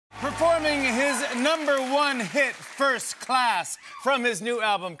Performing his #1 hit, First Class, from his new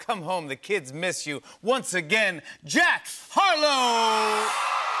album, Come Home, The Kids Miss You. Once again, Jack Harlow.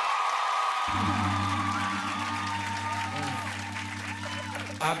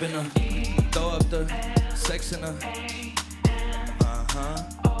 I've been throw up the sex in and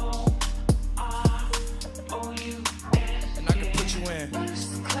I can put you in.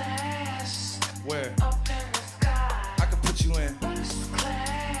 Where? I can put you in.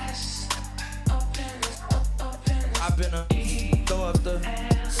 I've been throw up the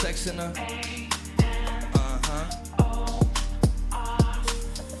sex in and I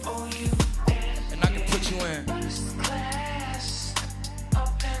can put you in.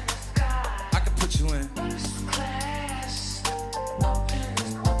 I can put you in.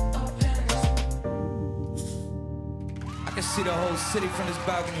 I can see the whole city from this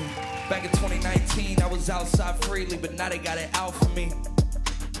balcony. Back in 2019, I was outside freely, but now they got it out for me.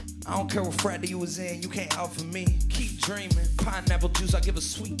 I don't care what frat you was in, you can't out for me. Keep dreaming, pineapple juice, I give a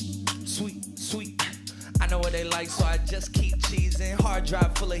sweet, sweet, sweet. I know what they like, so I just keep cheesing. Hard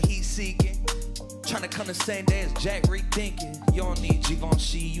drive full of heat seeking. Trying to come the same day as Jack rethinking. You don't need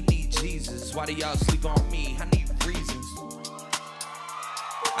Givenchy, you need Jesus. Why do y'all sleep on me? I need reasons.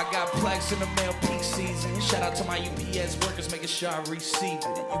 I got plaques in the mail peak season. Shout out to my UPS workers, making sure I receive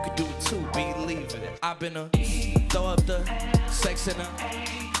it. You can do it too, believe it. I've been throw up the sex in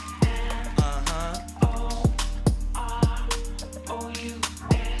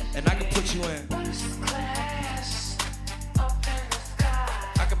and I can put you in.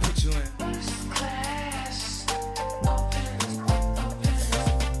 I can put you in.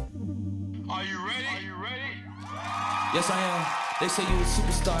 Are you ready? Are you ready? Yes, I am. They say you a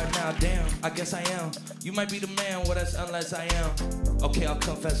superstar now, damn, I guess I am. You might be the man, well that's unless I am. Okay, I'll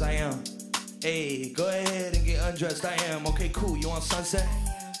confess I am. Hey, go ahead and get undressed, I am. Okay, cool, you on Sunset?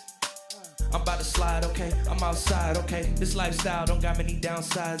 I'm about to slide, okay, I'm outside, okay. This lifestyle don't got many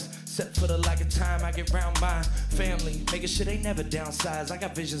downsides. Except for the lack of time I get round my family, making sure they never downsize. I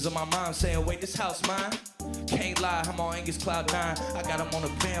got visions of my mom saying, wait, this house mine? Can't lie, I'm on Angus Cloud 9. I got him on a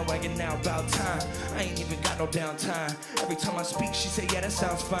bandwagon now, about time. I ain't even got no downtime. Every time I speak, she say, yeah, that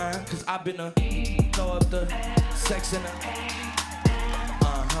sounds fine. Cause I've been throw up the sex in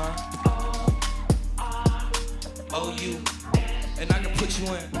oh, you. And I can put you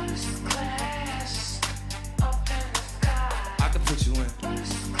in. I can put you in.